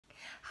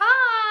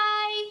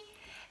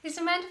it's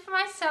Amanda from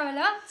I Sew A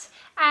Lot,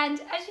 and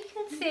as you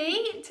can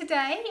see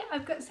today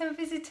I've got some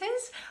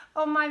visitors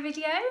on my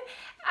video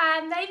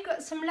and they've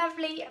got some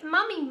lovely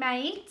mummy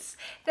maids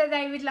that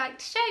they would like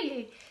to show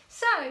you.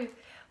 So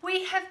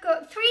we have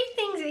got 3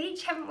 things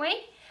each, haven't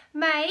we,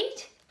 made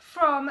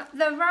from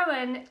the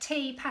Rowan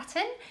Tee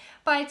pattern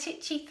by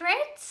Titchy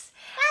Threads.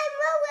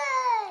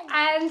 I'm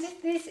Rowan! And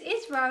this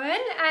is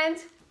Rowan and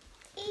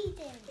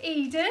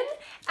Eden,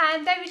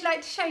 and they would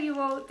like to show you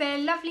all their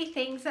lovely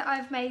things that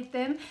I've made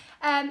them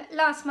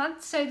last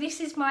month. So this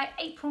is my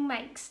April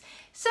makes.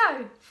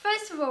 So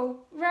first of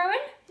all, Rowan,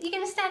 are you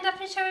going to stand up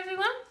and show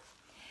everyone?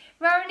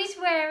 Rowan is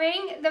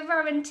wearing the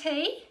Rowan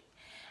Tee,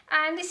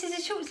 and this is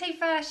a short sleeve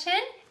version.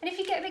 And if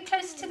you get a bit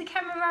closer to the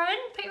camera, Rowan,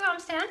 put your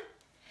arms down.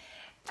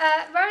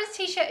 Rowan's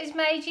t-shirt is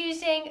made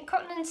using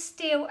cotton and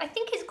steel. I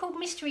think it's called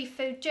Mystery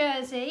Food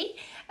jersey.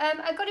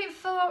 I got it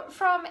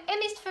from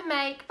Emmys for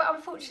Make, but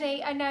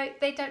unfortunately I know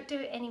they don't do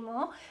it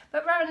anymore.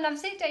 But Rowan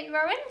loves it, don't you,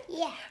 Rowan?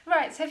 Yeah.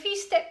 Right, so if you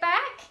step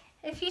back,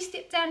 if you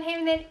step down here,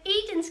 and then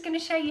Eden's going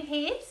to show you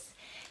his.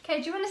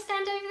 Okay, do you want to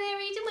stand over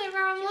there, Eden, where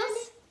Rowan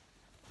was?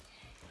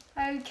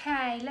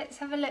 Okay, let's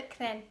have a look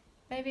then.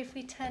 Maybe if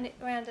we turn it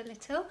around a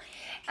little.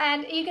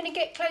 And are you going to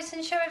get close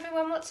and show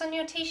everyone what's on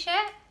your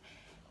t-shirt?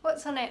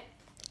 What's on it?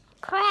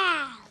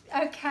 Crab.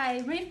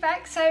 Okay, move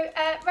back. So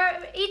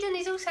Eden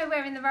is also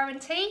wearing the Rowan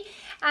Tee,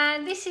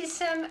 and this is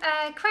some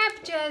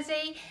crab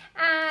jersey,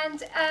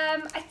 and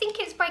I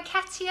think it's by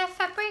Katia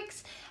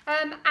Fabrics,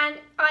 and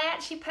I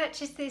actually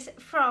purchased this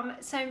from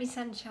Sew Me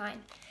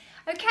Sunshine.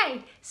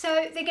 Okay,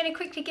 so they're going to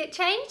quickly get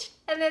changed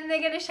and then they're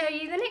going to show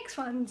you the next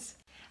ones.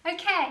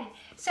 Okay,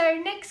 so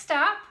next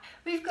up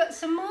we've got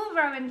some more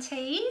Rowan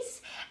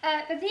Tees,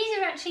 but these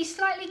are actually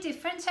slightly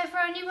different. So if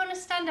Rowan, you want to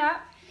stand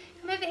up,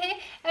 come over here.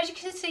 As you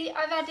can see,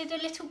 I've added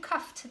a little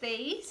cuff to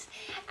these,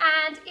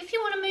 and if you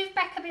want to move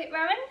back a bit,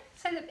 Rowan,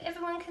 so that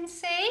everyone can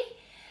see,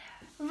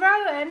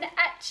 Rowan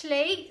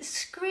actually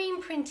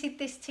screen printed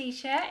this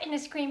t-shirt in a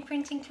screen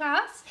printing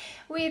class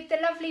with the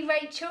lovely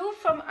Rachel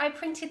from I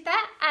Printed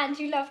That, and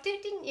you loved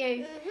it, didn't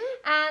you?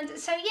 And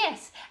so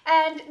yes,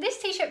 and this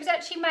t-shirt was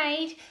actually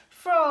made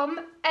from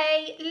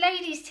a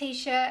ladies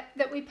t-shirt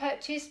that we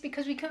purchased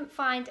because we couldn't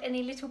find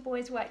any little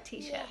boys work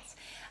t-shirts.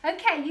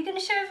 Okay, you're going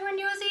to show everyone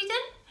yours, Eden?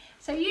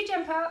 So you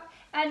jump up,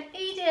 and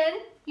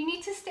Eden, you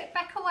need to step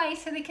back away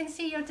so they can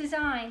see your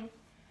design.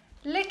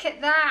 Look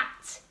at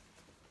that.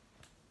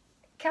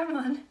 Come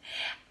on.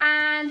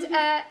 And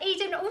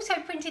Eden also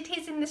printed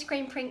his in the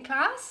screen print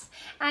class,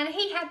 and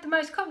he had the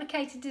most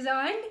complicated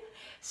design,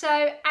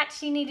 so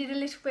actually needed a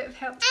little bit of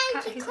help to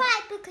cut his. And he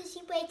cried because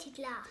he waited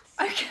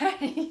last.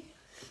 Okay.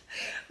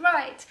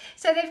 Right,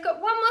 so they've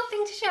got one more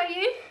thing to show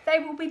you. They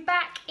will be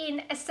back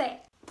in a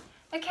sec.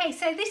 Okay,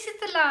 so this is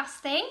the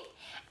last thing,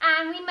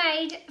 and we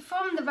made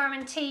from the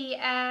Rowan Tee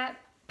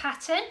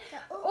pattern,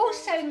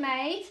 also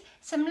made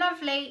some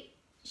lovely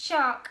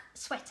shark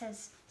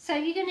sweaters. So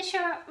you're going to show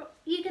up,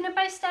 you're going to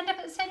both stand up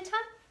at the same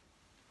time.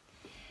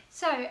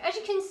 So as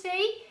you can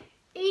see,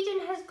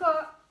 Eden has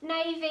got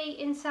navy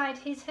inside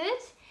his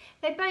hood.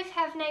 They both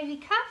have navy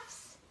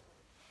cuffs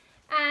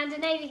and a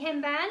navy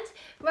hemband.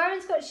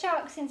 Rowan's got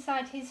sharks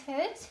inside his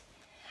hood.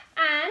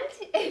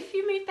 And if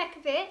you move back a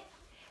bit,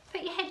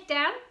 put your head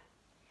down.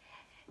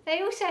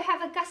 They also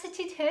have a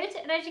gusseted hood,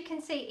 and as you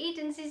can see,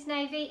 Eden's is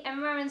navy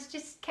and Rowan's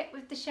just kept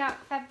with the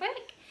shark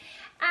fabric.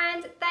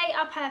 And they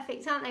are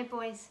perfect, aren't they,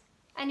 boys?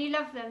 And you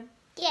love them?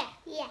 Yeah,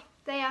 yeah.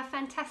 They are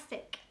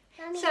fantastic.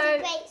 Mommy's a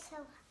great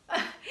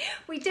sewer.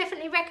 We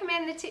definitely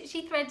recommend the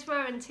Titchy Threads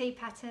Rowan Tee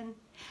pattern.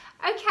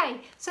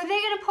 Okay, so they're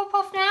going to pop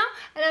off now,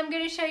 and I'm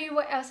going to show you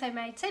what else I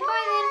made. Say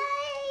bye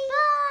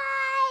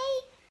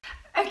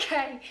then. Bye.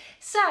 Okay,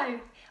 so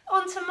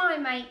on to my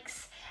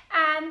makes.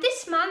 And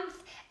this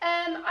month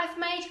I've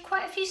made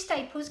quite a few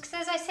staples because,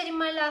 as I said in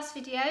my last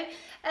video,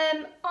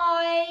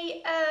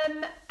 I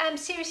am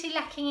seriously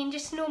lacking in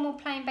just normal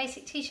plain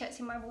basic t-shirts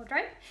in my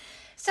wardrobe.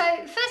 So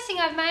the first thing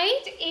I've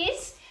made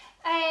is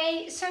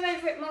a Sew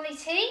Over It Molly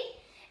tee,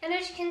 and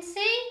as you can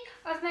see,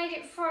 I've made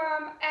it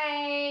from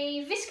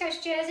a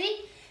viscose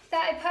jersey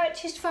that I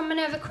purchased from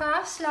Minerva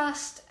Crafts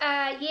last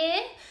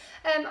year.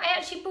 I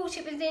actually bought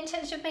it with the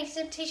intention of making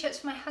some t-shirts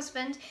for my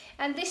husband,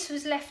 and this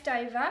was left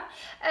over.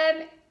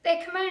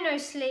 They're kimono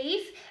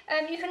sleeve.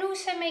 You can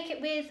also make it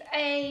with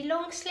a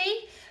long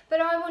sleeve, but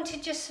I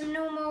wanted just some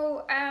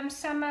normal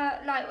summer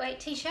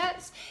lightweight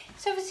t-shirts.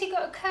 It's obviously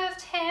got a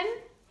curved hem,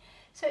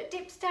 so it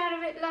dips down a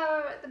bit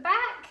lower at the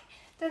back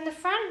than the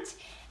front.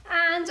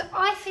 And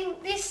I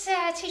think this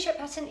t-shirt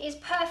pattern is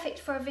perfect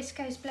for a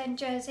viscose blend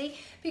jersey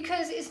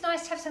because it's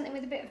nice to have something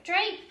with a bit of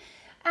drape.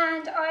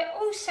 And I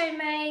also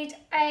made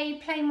a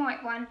plain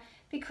white one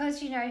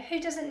because, you know, who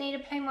doesn't need a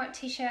plain white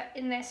t-shirt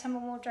in their summer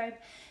wardrobe?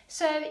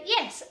 So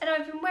yes, and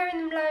I've been wearing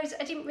them loads.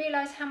 I didn't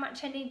realise how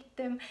much I needed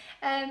them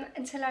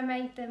until I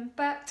made them.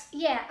 But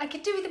yeah, I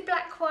could do with a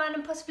black one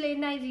and possibly a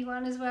navy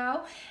one as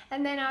well,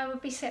 and then I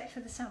would be set for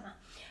the summer.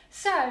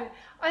 So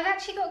I've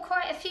actually got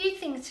quite a few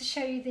things to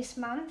show you this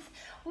month.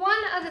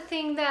 One other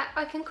thing that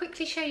I can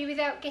quickly show you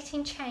without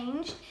getting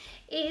changed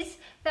is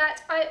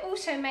that I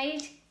also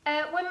made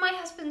when my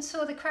husband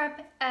saw the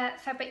crab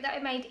fabric that I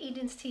made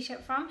Eden's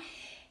t-shirt from,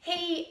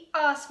 he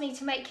asked me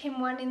to make him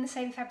one in the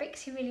same fabric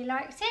because he really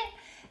liked it.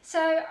 So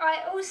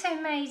I also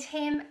made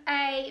him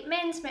a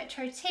men's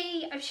Metro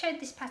tee. I've showed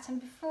this pattern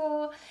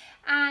before,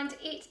 and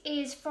it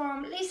is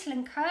from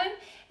Liesl & Co.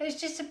 It was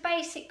just a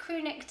basic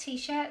crew neck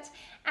t-shirt,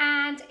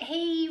 and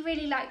he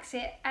really likes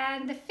it,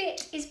 and the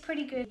fit is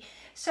pretty good.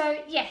 So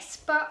yes,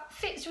 but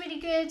fit's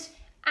really good,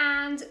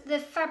 and the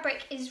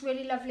fabric is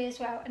really lovely as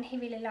well, and he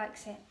really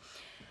likes it.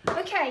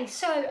 Okay,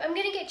 so I'm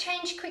going to get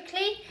changed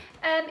quickly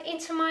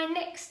into my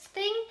next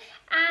thing,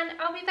 and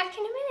I'll be back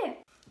in a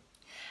minute.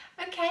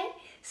 Okay,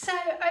 so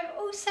I've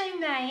also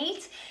made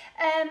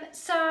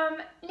some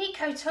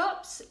Nico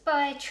tops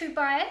by True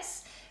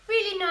Bias.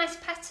 Really nice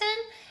pattern.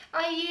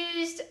 I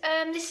used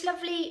this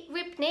lovely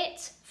rib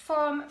knit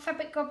from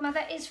Fabric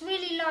Godmother. It's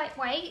really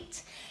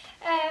lightweight.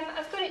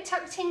 I've got it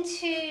tucked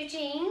into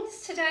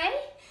jeans today,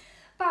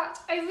 but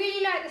I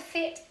really like the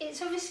fit.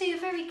 It's obviously a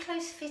very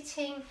close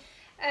fitting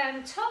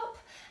top,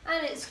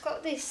 and it's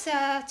got this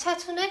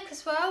turtleneck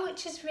as well,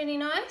 which is really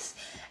nice.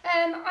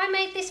 I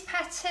made this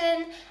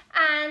pattern,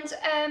 and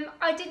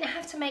I didn't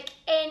have to make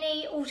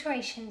any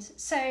alterations,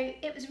 so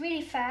it was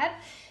really fab.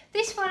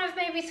 This one I've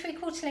made with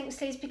 3/4 length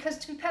sleeves because,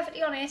 to be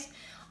perfectly honest,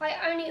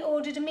 I only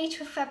ordered 1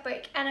 metre of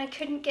fabric and I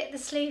couldn't get the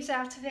sleeves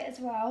out of it as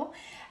well.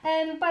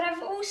 But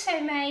I've also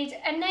made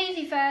a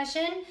navy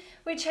version,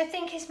 which I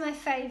think is my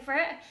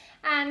favourite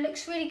and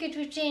looks really good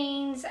with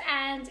jeans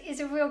and is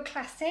a real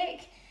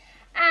classic.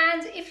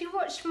 And if you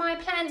watched my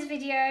plans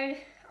video,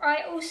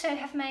 I also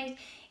have made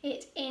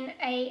it in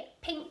a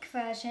pink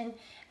version,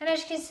 and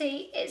as you can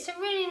see, it's a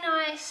really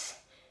nice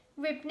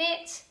rib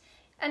knit,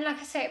 and like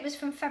I say, it was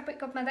from Fabric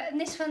Godmother,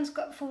 and this one's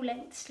got full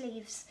length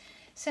sleeves.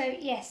 So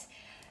yes,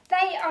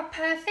 they are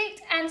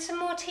perfect. And some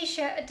more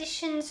t-shirt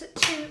additions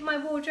to my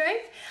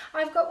wardrobe.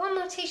 I've got one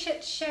more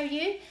t-shirt to show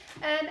you,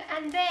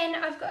 and then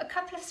I've got a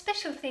couple of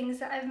special things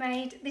that I've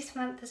made this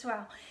month as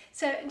well.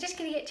 So I'm just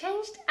going to get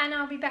changed and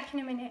I'll be back in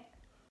a minute.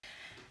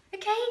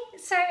 Okay,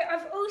 so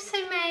I've also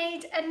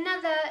made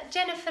another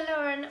Jennifer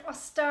Lauren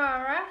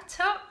Ostara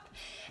top,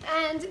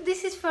 and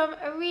this is from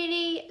a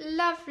really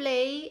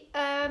lovely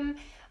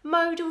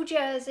modal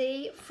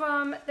jersey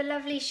from the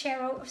lovely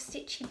Cheryl of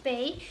Stitchy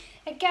Bee.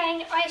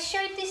 Again, I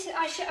showed this,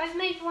 I've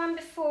made one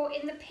before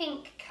in the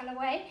pink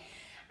colourway,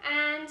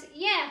 and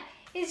yeah,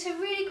 it's a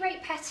really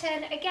great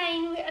pattern.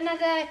 Again,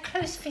 another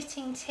close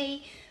fitting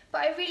tee,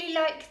 but I really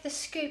like the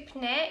scoop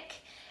neck.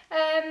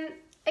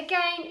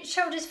 Again,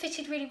 shoulders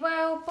fitted really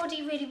well,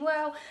 body really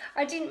well.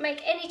 I didn't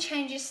make any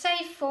changes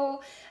save for,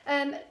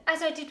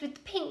 as I did with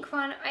the pink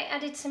one, I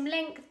added some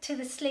length to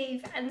the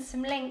sleeve and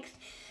some length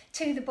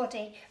to the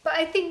body. But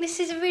I think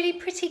this is a really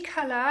pretty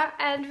colour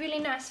and really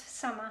nice for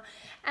summer.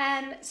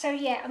 So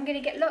yeah, I'm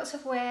going to get lots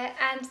of wear,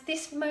 and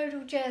this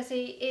modal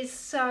jersey is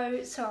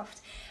so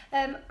soft.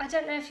 I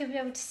don't know if you'll be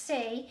able to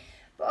see,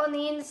 but on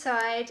the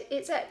inside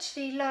it's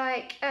actually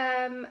like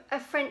a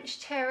French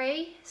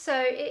terry, so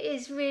it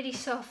is really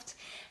soft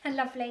and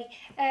lovely.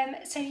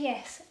 So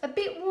yes, a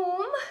bit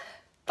warm,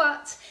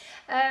 but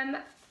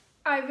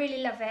I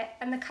really love it,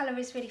 and the colour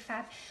is really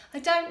fab. I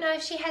don't know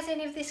if she has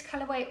any of this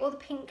colourway or the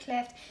pink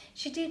left.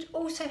 She did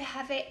also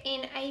have it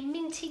in a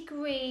minty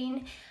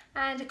green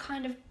and a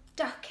kind of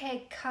duck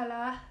egg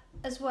colour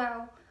as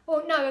well.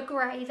 Or no, a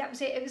grey, that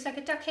was it. It was like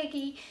a duck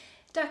eggy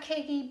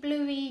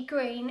bluey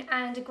green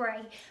and a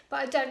grey, but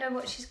I don't know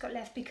what she's got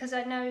left, because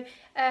I know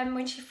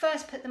when she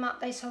first put them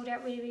up they sold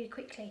out really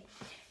quickly.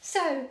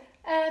 So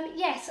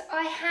yes,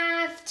 I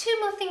have 2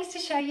 more things to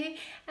show you,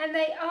 and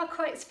they are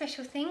quite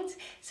special things,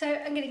 so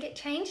I'm going to get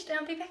changed and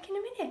I'll be back in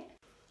a minute.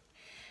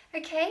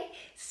 Okay,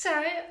 so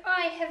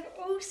I have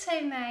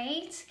also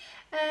made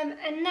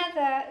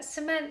another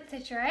Samantha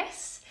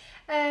dress,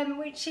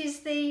 which is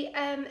the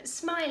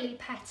smiley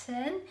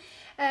pattern,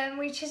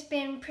 which has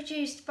been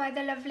produced by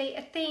the lovely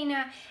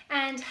Athena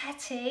and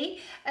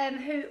Hattie,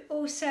 who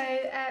also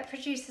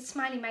produced the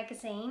Smiley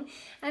magazine.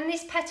 And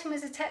this pattern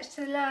was attached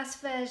to the last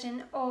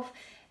version of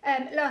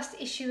last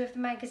issue of the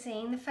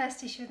magazine, the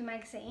first issue of the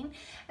magazine.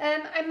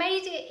 I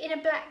made it in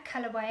a black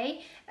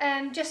colourway,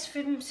 just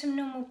from some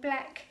normal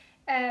black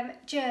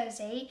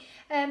jersey,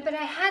 but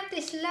I had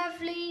this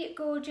lovely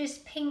gorgeous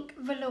pink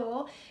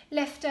velour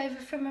left over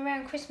from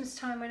around Christmas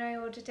time when I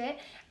ordered it,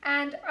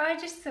 and I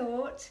just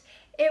thought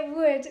it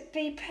would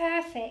be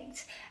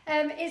perfect.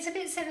 It's a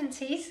bit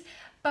 70s,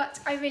 but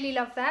I really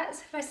love that.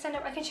 So if I stand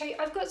up I can show you.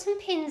 I've got some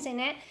pins in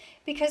it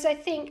because I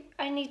think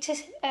I need to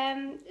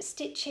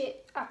stitch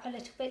it up a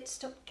little bit to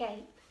stop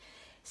gape.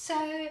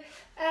 So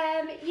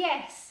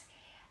yes,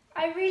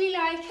 I really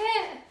like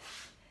it.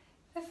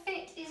 The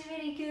fit is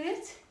really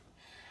good,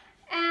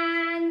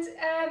 and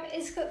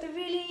it's got the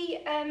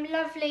really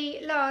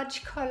lovely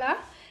large collar,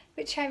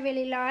 which I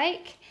really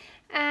like,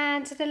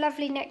 and the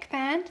lovely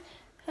neckband.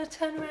 I'll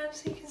turn around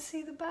so you can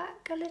see the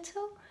back a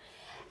little.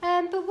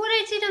 But what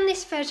I did on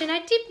this version,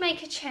 I did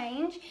make a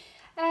change,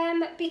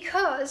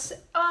 because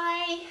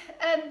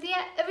the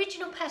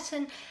original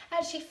pattern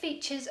actually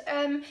features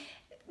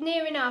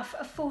near enough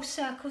a full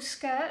circle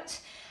skirt,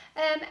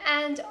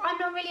 and I'm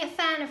not really a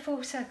fan of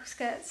full circle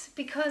skirts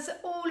because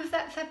all of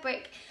that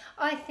fabric,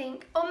 I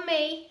think, on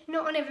me,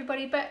 not on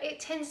everybody, but it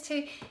tends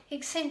to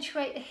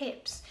accentuate the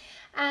hips.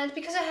 And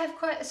because I have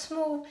quite a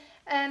small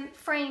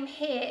frame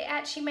here, it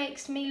actually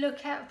makes me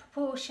look out of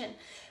proportion.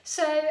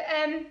 So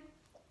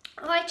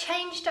I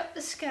changed up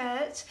the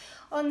skirt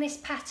on this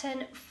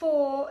pattern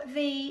for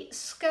the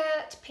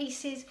skirt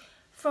pieces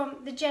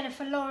from the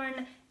Jennifer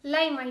Lauren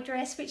laneway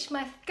dress, which is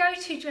my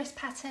go-to dress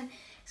pattern.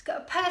 It's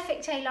got a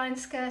perfect A-line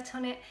skirt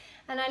on it,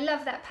 and I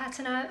love that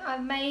pattern.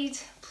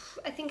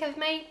 I think I've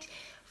made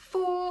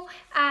 4,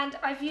 and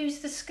I've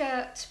used the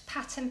skirt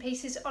pattern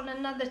pieces on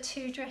another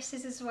 2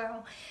 dresses as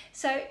well.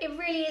 So it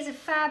really is a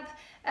fab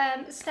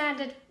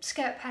standard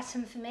skirt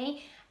pattern for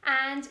me,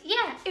 and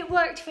yeah, it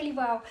worked really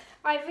well.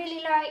 I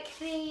really like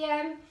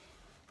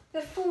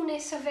the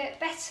fullness of it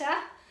better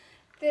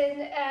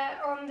than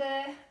on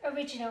the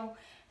original.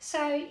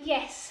 So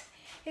yes,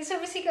 it's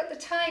obviously got the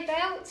tie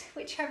belt,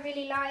 which I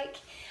really like,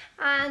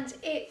 and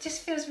it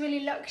just feels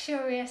really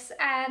luxurious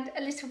and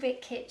a little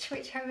bit kitsch,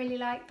 which I really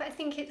like, but I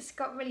think it's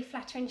got really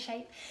flattering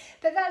shape.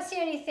 But that's the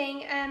only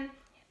thing,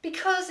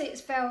 because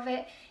it's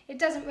velvet, it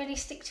doesn't really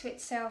stick to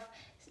itself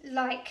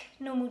like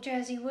normal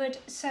jersey would,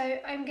 so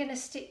I'm going to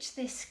stitch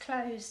this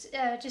closed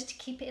just to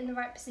keep it in the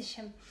right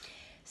position.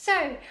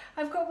 So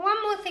I've got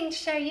one more thing to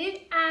show you,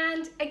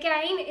 and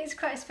again it's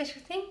quite a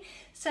special thing,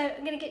 so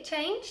I'm going to get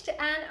changed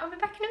and I'll be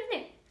back in a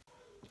minute.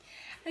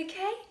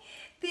 Okay,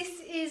 this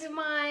is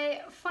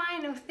my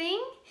final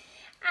thing,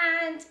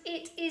 and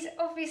it is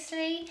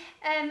obviously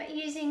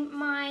using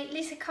my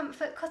Lisa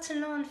Comfort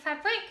Cotton Lawn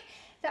fabric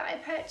that I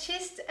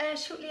purchased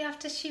shortly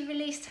after she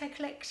released her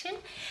collection,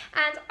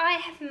 and I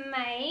have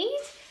made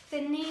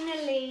the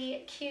Nina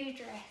Lee Q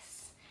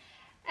dress.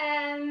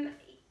 I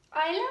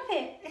love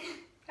it.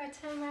 If I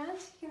turn around,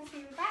 you can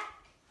see the back.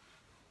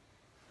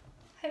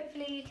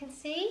 Hopefully you can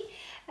see.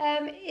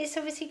 It's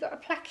obviously got a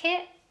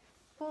placket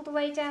all the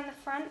way down the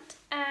front,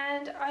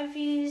 and I've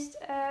used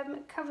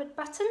covered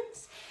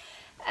buttons.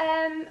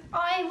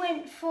 I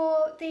went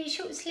for the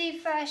short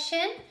sleeve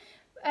version.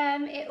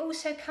 It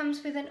also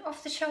comes with an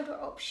off the shoulder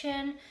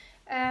option,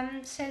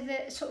 so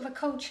that sort of a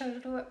cold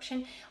shoulder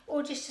option,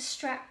 or just a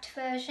strapped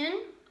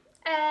version,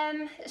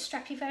 a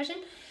strappy version.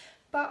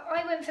 But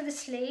I went for the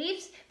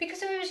sleeves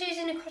because I was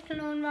using a cotton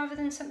lawn rather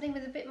than something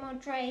with a bit more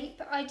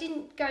drape. I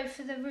didn't go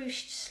for the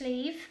ruched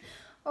sleeve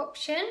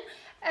option.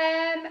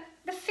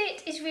 The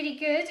fit is really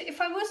good. If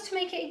I was to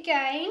make it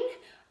again,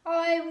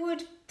 I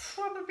would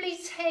probably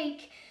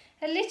take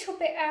a little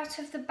bit out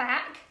of the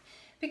back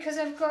because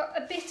I've got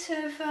a bit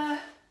of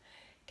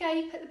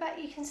gape at the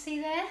back, you can see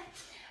there.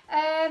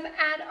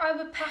 And I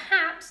would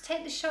perhaps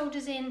take the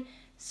shoulders in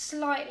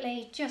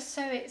slightly, just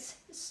so it's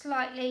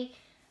slightly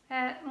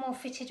more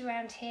fitted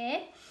around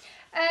here.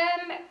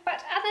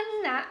 But other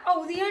than that,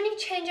 oh, the only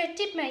change I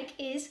did make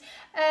is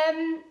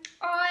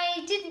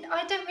I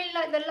don't really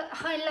like the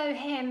high-low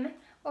hem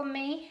on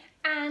me,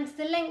 and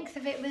the length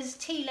of it was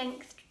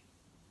T-length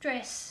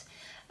dress,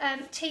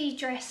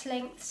 T-dress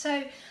length.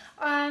 So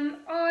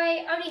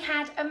I only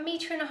had 1.5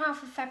 meters of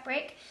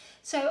fabric,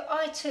 so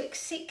I took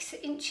 6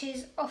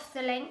 inches off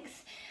the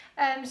length.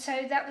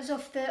 So that was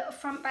off the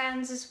front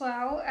bands as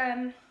well.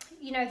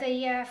 You know,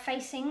 the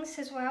facings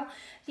as well.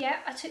 Yeah,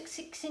 I took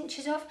 6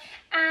 inches off,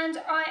 and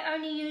I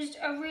only used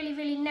a really,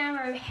 really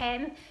narrow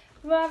hem.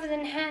 Rather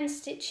than hand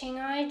stitching,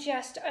 I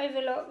just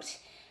overlocked,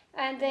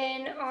 and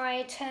then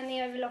I turned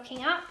the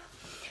overlocking up.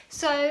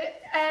 So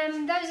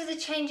those are the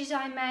changes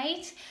I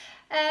made,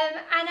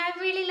 and I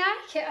really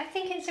like it. I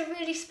think it's a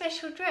really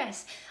special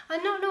dress.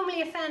 I'm not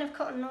normally a fan of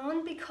cotton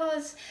lawn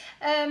because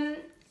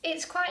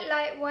it's quite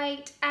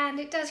lightweight and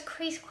it does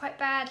crease quite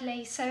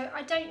badly, so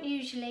I don't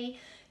usually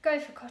go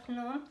for cotton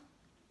lawn.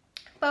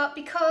 But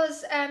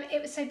because it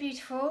was so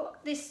beautiful,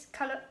 this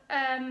colour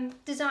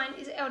design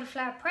is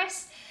Elderflower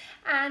Press,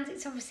 and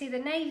it's obviously the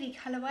navy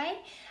colourway.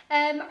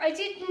 I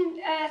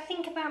didn't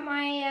think about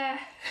my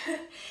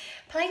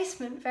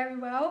placement very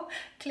well,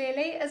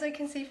 clearly, as I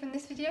can see from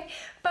this video,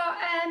 but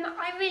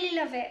I really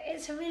love it.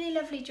 It's a really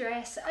lovely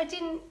dress. I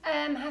didn't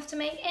have to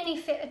make any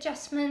fit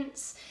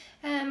adjustments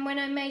when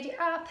I made it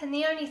up, and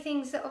the only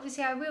things that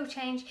obviously I will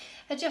change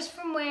are just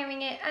from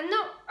wearing it, and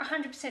not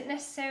 100%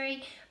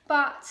 necessary,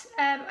 but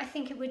I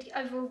think it would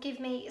overall give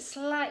me a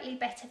slightly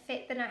better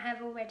fit than I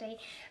have already.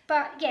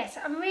 But yes,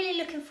 I'm really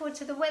looking forward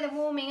to the weather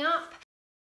warming up,